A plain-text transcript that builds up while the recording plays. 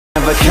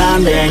a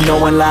kind, there ain't no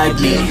one like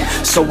me.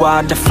 So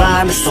hard to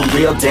find, it's the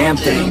real damn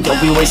thing.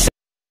 Don't be wasting.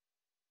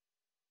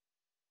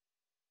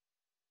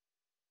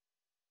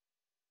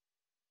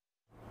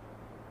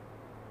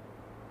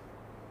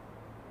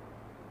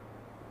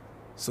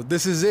 So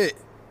this is it.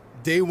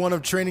 Day 1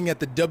 of training at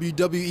the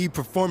WWE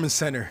Performance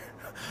Center.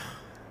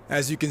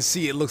 As you can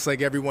see, it looks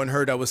like everyone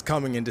heard I was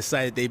coming and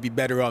decided they'd be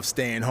better off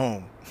staying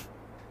home.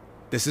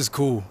 This is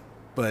cool,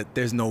 but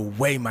there's no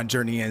way my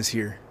journey ends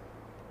here.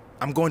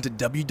 I'm going to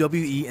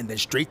WWE and then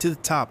straight to the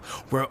top,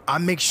 where I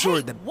make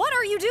sure that— What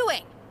are you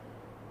doing?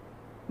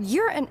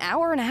 You're an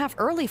hour and a half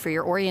early for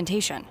your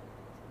orientation.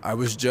 I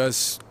was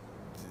just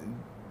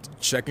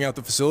checking out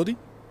the facility.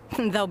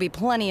 There'll be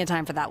plenty of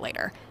time for that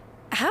later.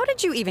 How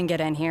did you even get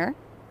in here?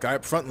 Guy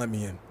up front let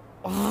me in.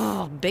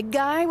 Oh, big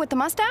guy with the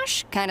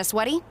mustache? Kinda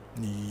sweaty?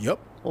 Yup.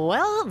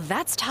 Well,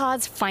 that's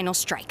Todd's final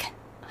strike.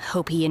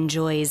 Hope he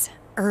enjoys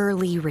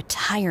early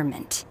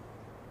retirement.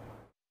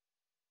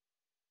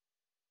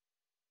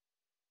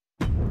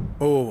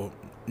 Oh,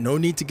 no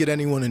need to get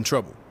anyone in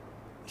trouble.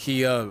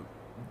 He,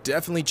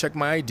 definitely checked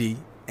my ID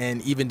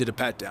and even did a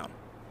pat-down.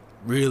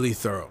 Really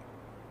thorough.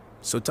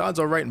 So Todd's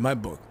all right in my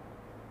book.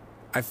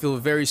 I feel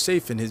very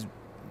safe in his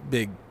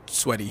big,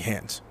 sweaty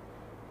hands.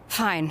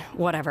 Fine,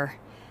 whatever.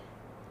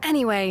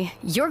 Anyway,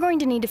 you're going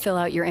to need to fill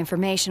out your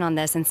information on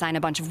this and sign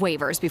a bunch of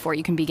waivers before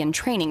you can begin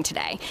training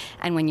today.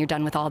 And when you're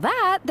done with all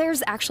that,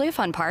 there's actually a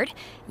fun part.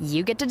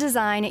 You get to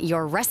design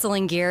your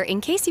wrestling gear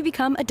in case you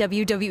become a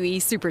WWE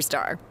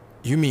superstar.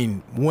 You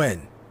mean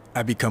when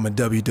I become a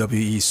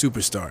WWE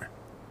superstar?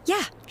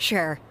 Yeah,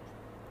 sure.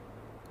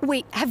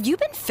 Wait, have you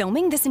been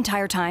filming this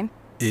entire time?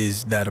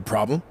 Is that a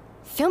problem?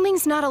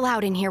 Filming's not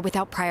allowed in here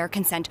without prior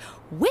consent,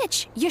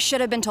 which you should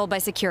have been told by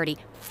security.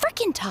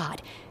 Frickin'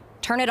 Todd.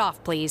 Turn it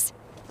off, please.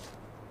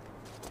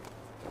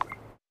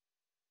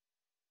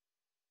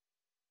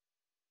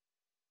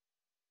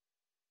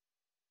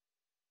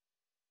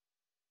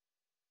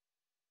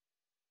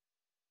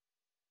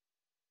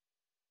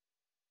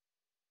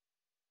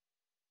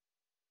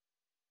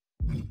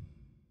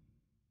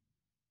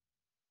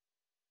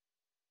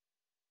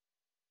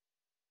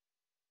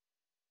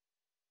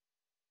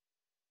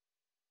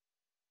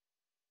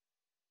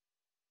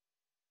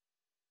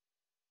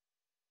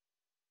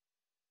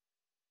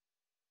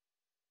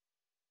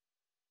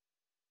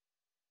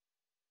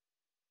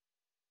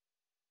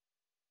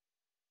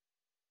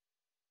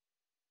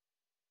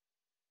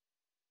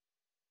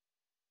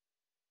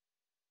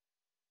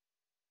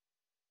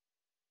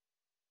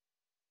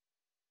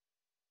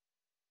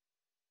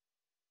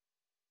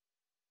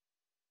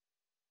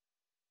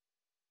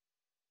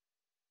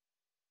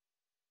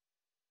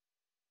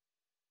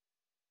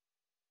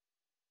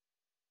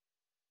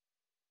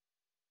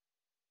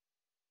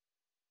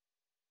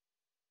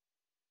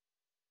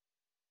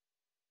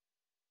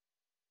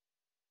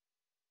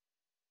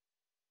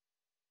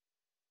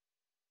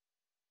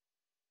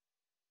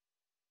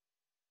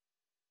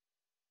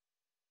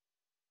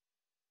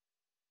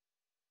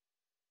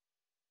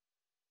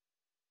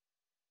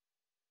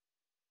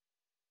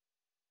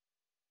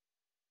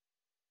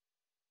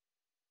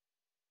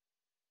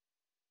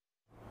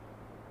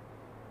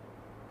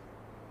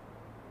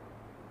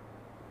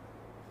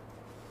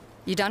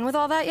 You done with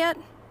all that yet?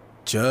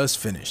 Just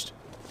finished.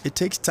 It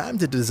takes time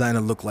to design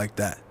a look like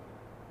that.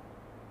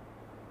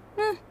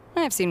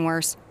 I've seen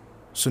worse.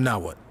 So now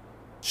what?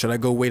 Should I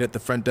go wait at the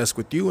front desk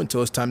with you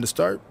until it's time to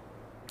start?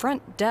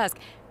 Front desk?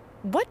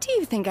 What do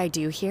you think I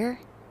do here?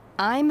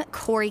 I'm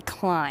Corey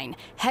Klein,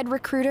 head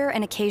recruiter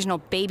and occasional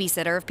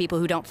babysitter of people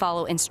who don't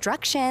follow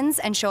instructions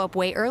and show up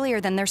way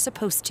earlier than they're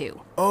supposed to.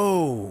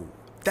 Oh,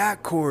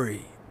 that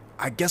Corey.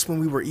 I guess when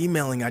we were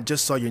emailing, I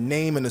just saw your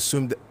name and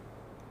assumed that—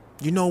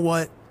 You know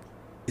what?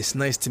 It's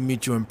nice to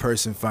meet you in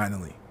person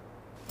finally.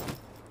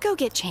 Go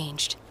get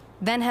changed.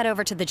 Then head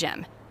over to the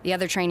gym. The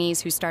other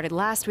trainees who started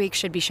last week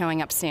should be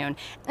showing up soon.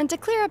 And to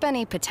clear up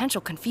any potential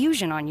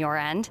confusion on your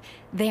end,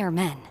 they are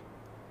men.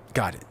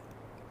 Got it.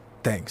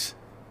 Thanks.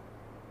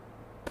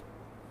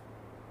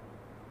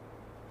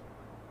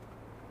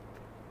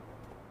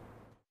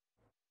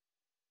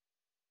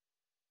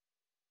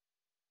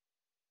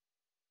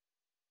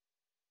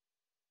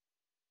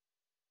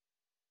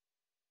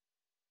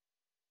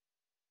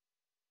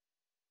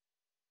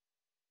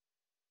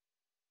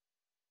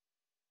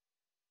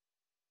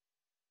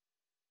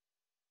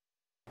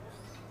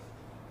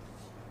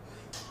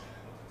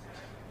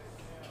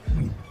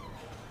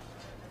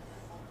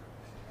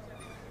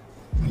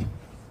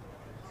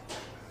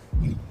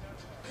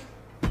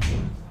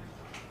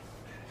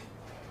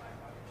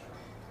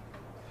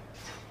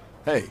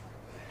 Hey,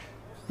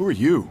 who are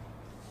you?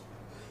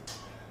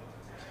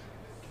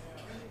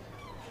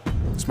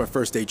 It's my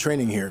first day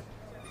training here.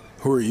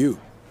 Who are you?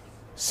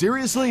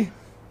 Seriously?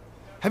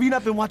 Have you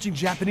not been watching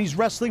Japanese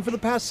wrestling for the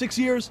past 6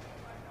 years?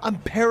 I'm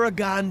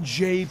Paragon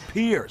J.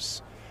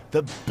 Pierce,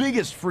 the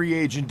biggest free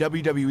agent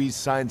WWE's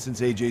signed since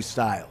AJ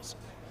Styles.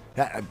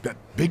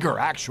 Bigger,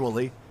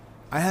 actually.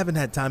 I haven't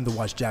had time to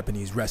watch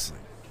Japanese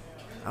wrestling.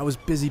 I was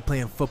busy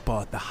playing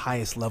football at the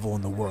highest level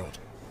in the world.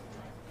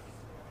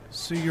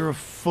 So you're a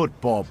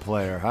football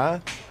player, huh?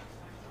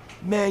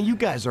 Man, you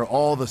guys are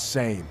all the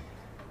same.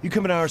 You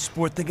come into our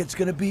sport thinking it's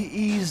gonna be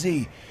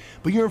easy,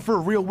 but you're in for a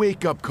real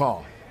wake-up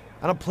call.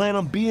 I don't plan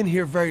on being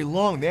here very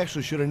long. They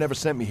actually should have never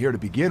sent me here to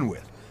begin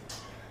with.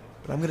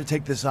 But I'm gonna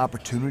take this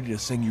opportunity to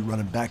send you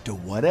running back to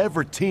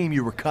whatever team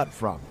you were cut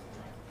from.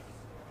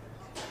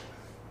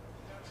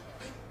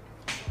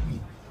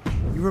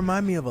 You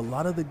remind me of a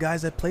lot of the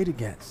guys I played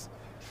against.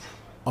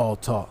 All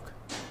talk.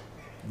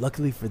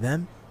 Luckily for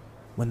them,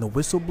 when the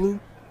whistle blew,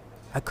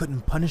 I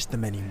couldn't punish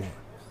them anymore.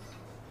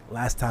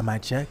 Last time I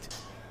checked,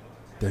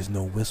 there's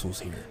no whistles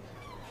here.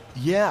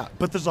 Yeah,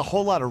 but there's a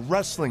whole lot of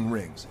wrestling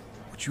rings,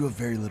 which you have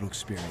very little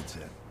experience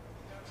in.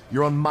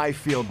 You're on my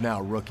field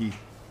now, rookie.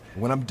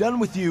 When I'm done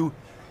with you,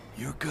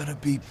 you're gonna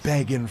be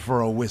begging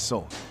for a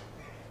whistle.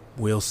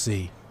 We'll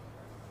see.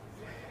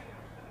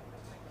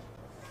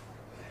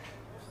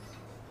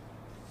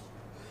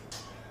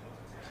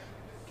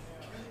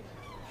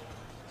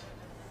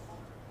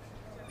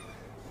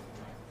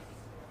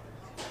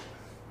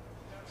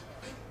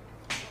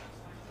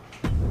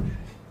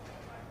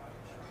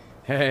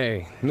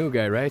 Hey, new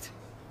guy, right?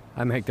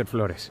 I'm Hector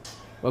Flores.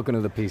 Welcome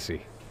to the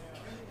PC.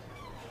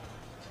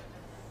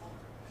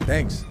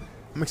 Thanks.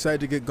 I'm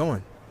excited to get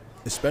going,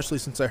 especially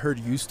since I heard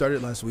you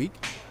started last week.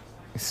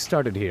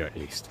 Started here, at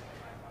least.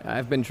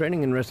 I've been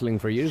training in wrestling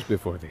for years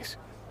before this.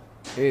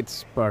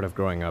 It's part of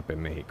growing up in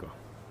Mexico.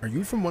 Are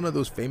you from one of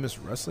those famous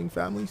wrestling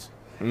families?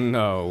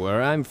 No,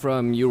 where I'm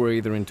from, you were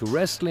either into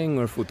wrestling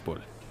or football.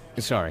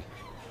 Sorry,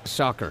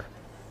 soccer.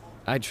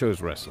 I chose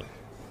wrestling.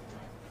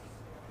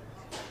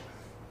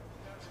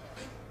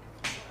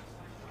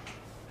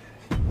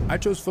 I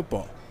chose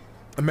football.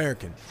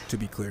 American, to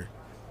be clear.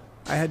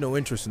 I had no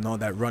interest in all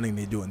that running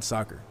they do in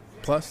soccer.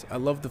 Plus, I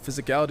love the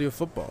physicality of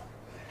football.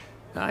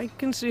 I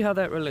can see how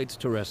that relates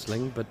to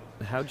wrestling, but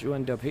how'd you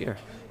end up here?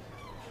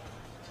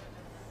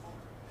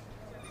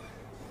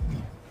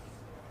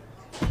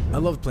 I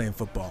loved playing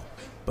football,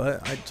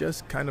 but I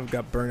just kind of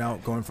got burnt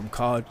out going from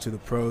college to the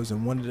pros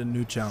and wanted a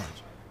new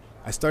challenge.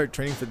 I started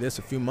training for this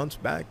a few months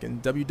back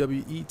and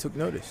WWE took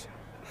notice.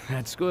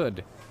 That's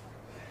good.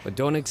 But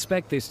don't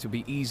expect this to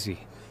be easy.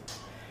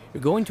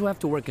 You're going to have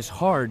to work as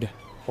hard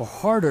or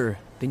harder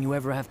than you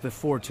ever have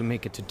before to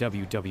make it to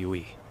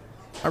WWE.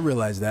 I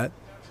realize that,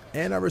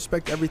 and I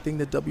respect everything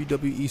that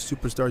WWE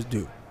superstars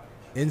do,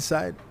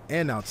 inside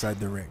and outside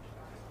the ring.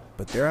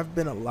 But there have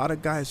been a lot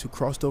of guys who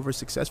crossed over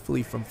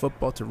successfully from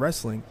football to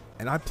wrestling,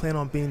 and I plan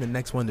on being the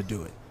next one to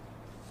do it.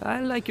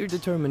 I like your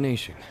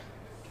determination.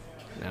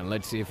 Now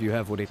let's see if you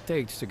have what it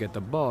takes to get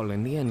the ball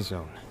in the end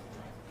zone.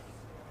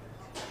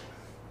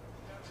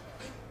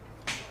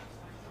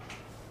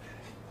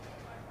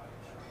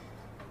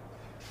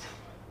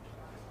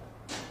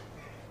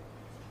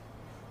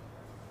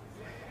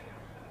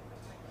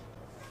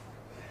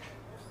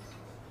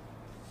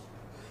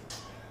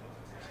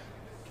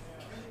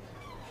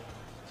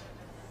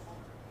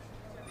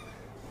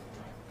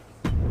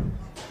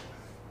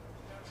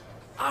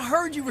 I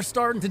heard you were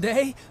starting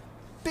today.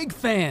 Big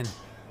fan.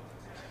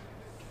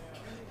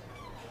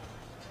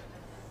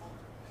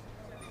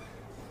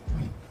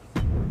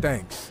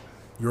 Thanks.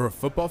 You're a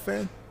football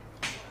fan?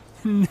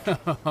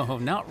 No,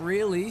 not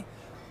really.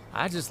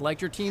 I just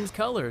liked your team's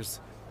colors.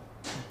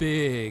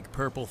 Big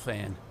purple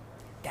fan.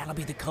 That'll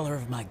be the color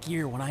of my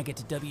gear when I get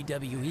to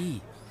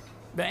WWE.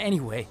 But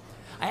anyway,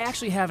 I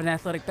actually have an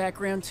athletic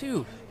background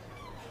too.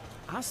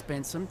 I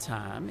spent some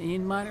time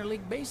in minor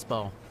league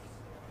baseball.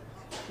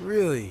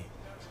 Really?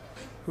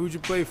 Who'd you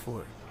play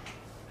for?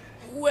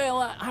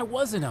 Well, I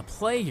wasn't a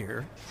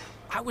player.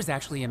 I was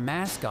actually a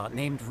mascot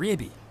named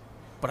Ribby.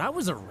 But I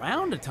was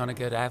around a ton of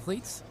good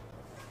athletes.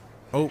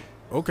 Oh,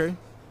 okay.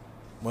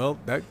 Well,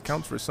 that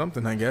counts for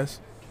something, I guess.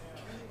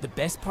 The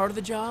best part of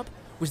the job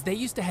was they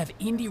used to have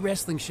indie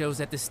wrestling shows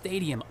at the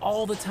stadium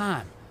all the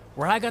time,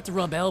 where I got to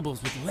rub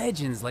elbows with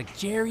legends like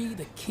Jerry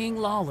the King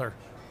Lawler.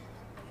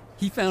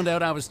 He found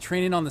out I was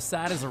training on the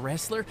side as a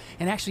wrestler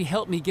and actually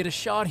helped me get a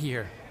shot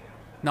here.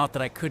 Not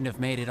that I couldn't have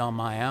made it on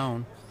my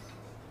own.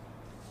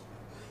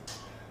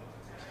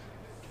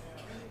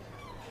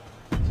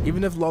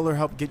 Even if Lawler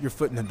helped get your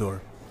foot in the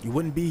door, you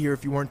wouldn't be here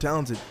if you weren't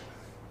talented.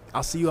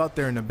 I'll see you out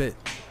there in a bit.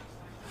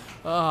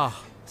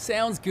 Ah,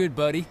 sounds good,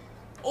 buddy.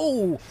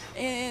 Oh,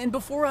 and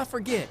before I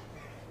forget,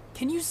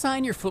 can you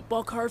sign your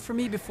football card for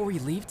me before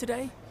you leave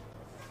today?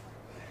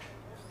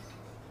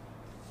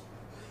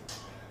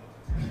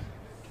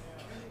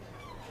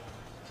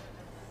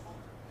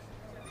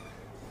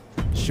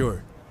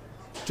 Sure.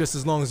 Just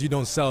as long as you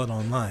don't sell it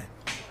online.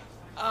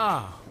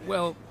 Ah,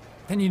 well,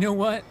 then you know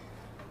what?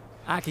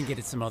 I can get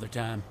it some other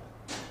time.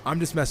 I'm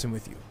just messing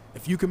with you.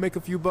 If you can make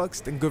a few bucks,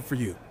 then good for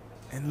you.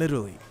 And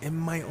literally, it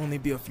might only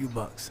be a few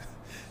bucks.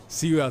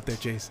 See you out there,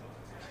 Chase.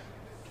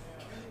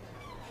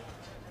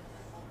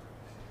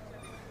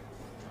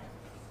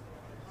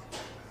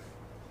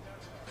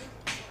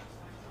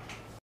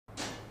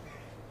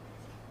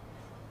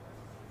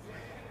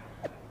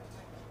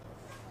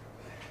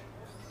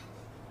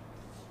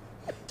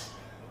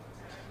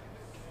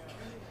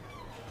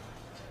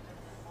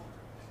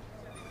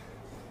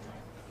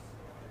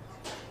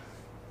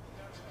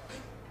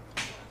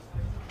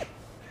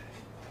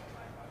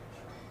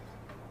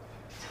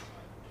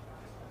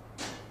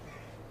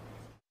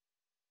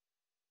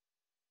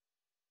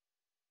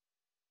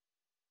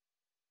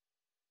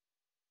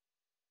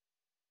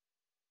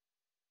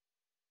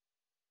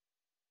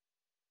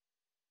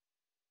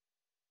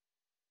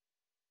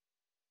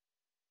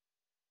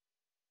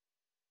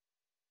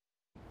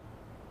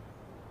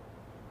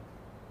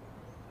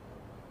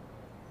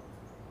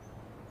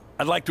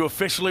 I'd like to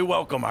officially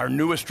welcome our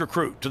newest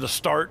recruit to the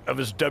start of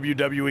his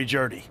WWE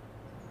journey.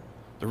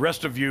 The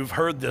rest of you've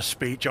heard this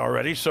speech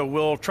already, so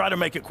we'll try to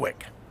make it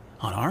quick.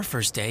 On our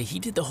first day, he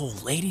did the whole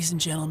ladies and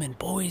gentlemen,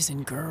 boys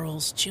and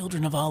girls,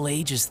 children of all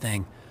ages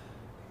thing.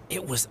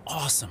 It was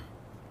awesome.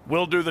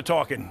 We'll do the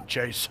talking,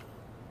 Chase.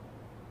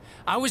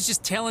 I was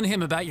just telling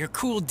him about your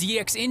cool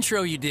DX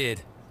intro you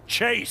did.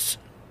 Chase!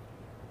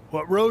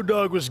 What Road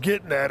Dogg was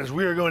getting at is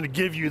we are going to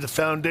give you the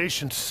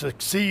foundation to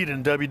succeed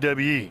in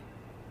WWE.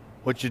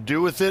 What you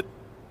do with it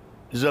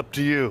is up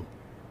to you.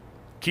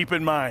 Keep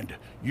in mind,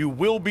 you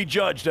will be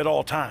judged at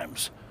all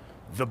times.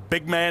 The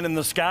big man in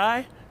the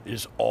sky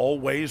is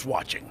always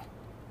watching.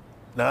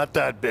 Not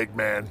that big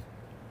man.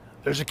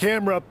 There's a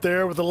camera up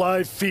there with a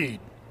live feed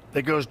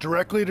that goes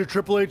directly to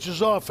Triple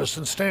H's office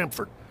in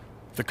Stamford.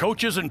 The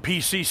coaches and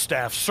PC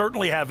staff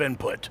certainly have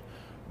input,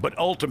 but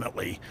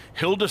ultimately,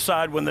 he'll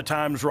decide when the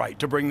time's right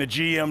to bring the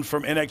GMs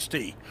from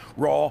NXT,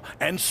 Raw,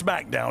 and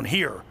SmackDown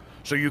here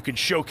so you can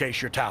showcase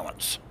your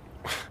talents.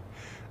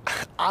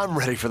 I'm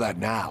ready for that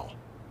now.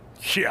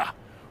 Yeah,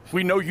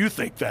 we know you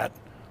think that,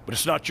 but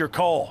it's not your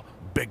call,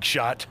 big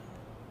shot.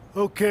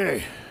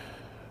 Okay,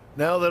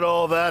 now that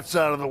all that's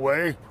out of the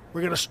way,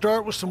 we're gonna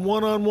start with some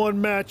one-on-one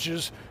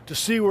matches to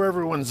see where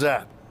everyone's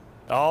at.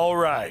 All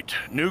right,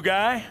 new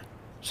guy,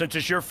 since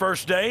it's your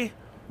first day,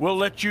 we'll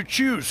let you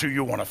choose who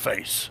you want to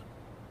face.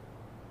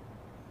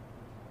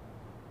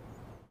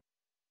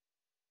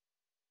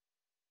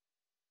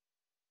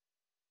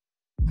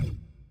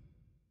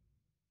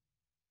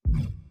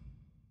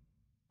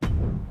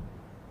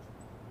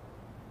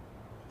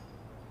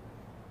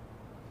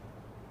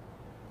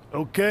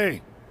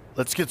 Okay,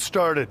 let's get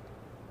started.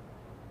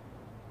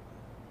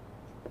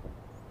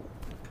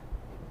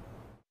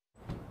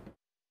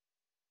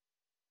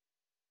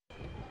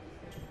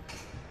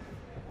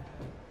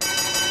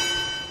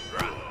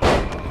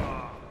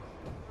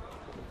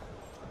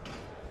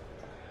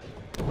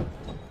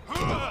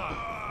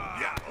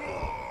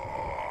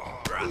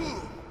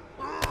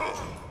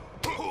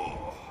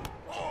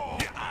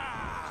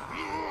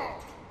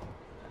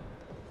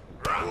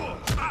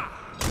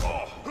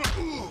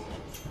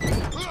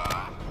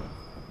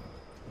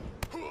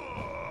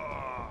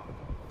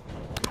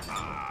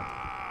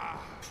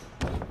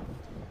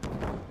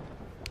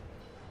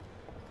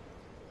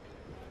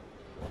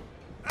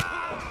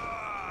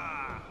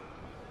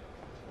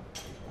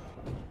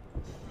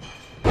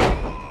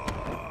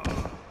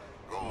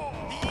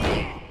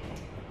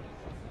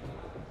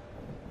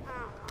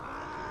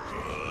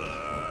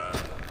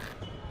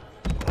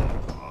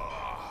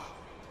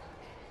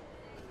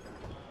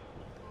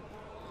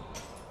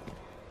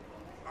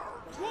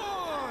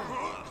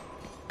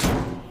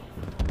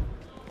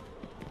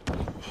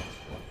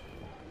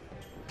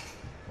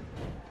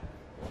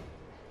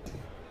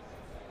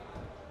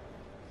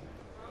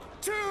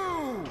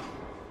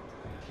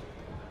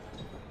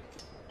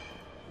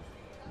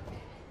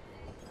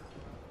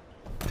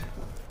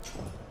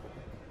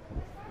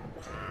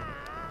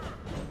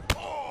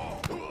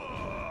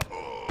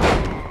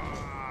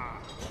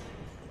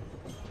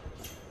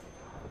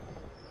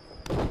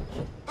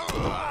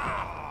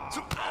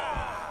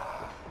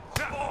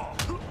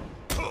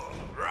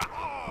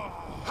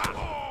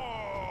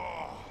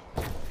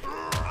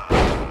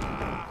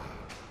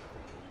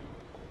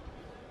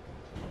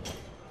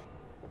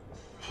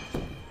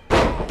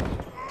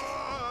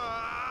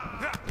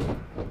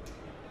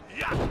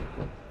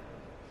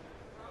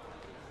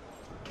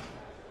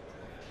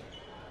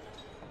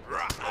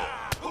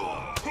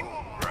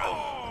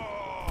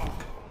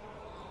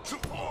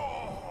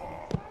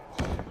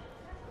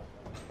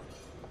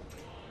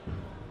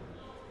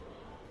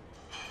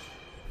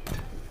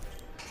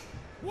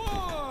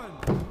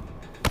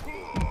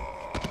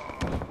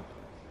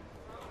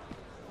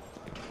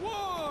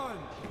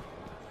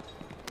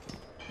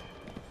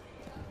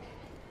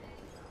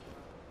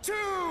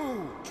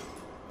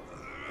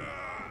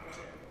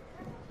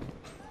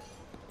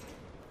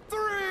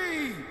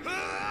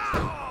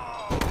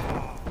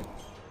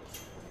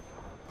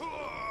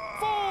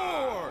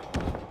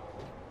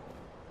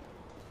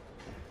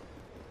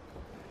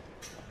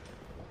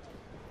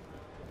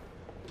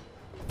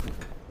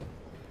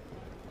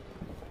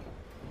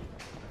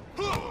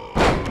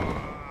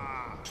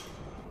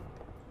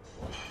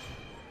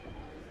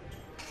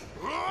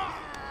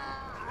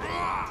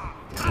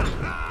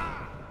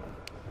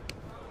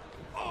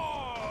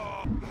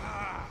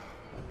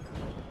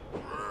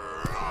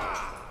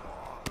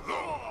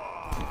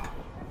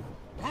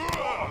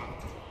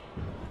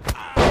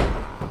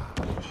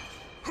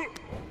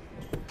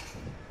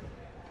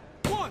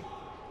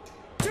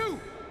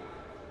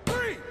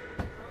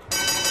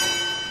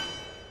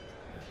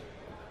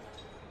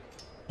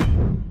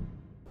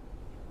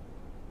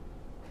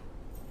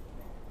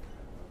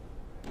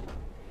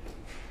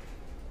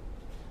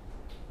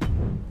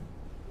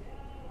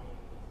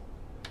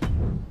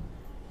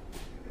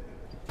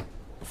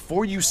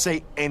 Before you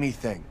say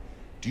anything,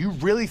 do you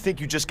really think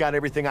you just got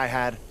everything I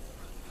had?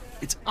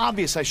 It's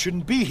obvious I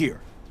shouldn't be here.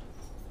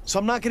 So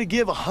I'm not gonna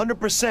give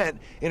 100%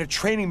 in a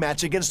training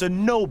match against a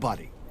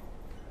nobody.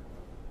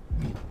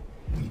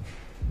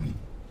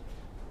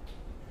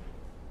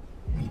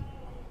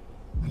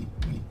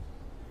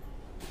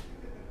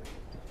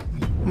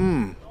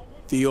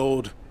 The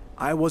old,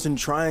 I wasn't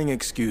trying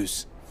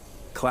excuse.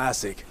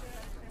 Classic.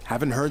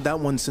 Haven't heard that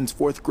one since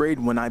 4th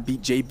grade when I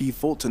beat JB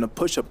Fultz in a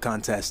push-up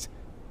contest.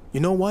 You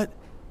know what?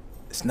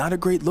 It's not a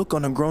great look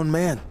on a grown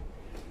man.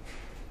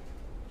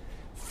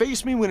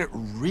 Face me when it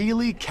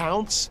really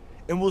counts,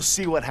 and we'll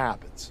see what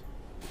happens.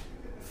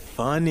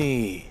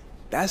 Funny.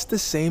 That's the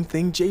same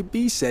thing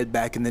JB said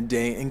back in the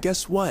day, and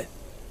guess what?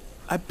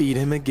 I beat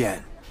him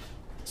again.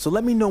 So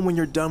let me know when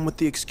you're done with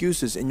the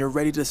excuses and you're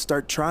ready to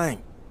start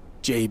trying,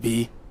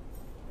 JB.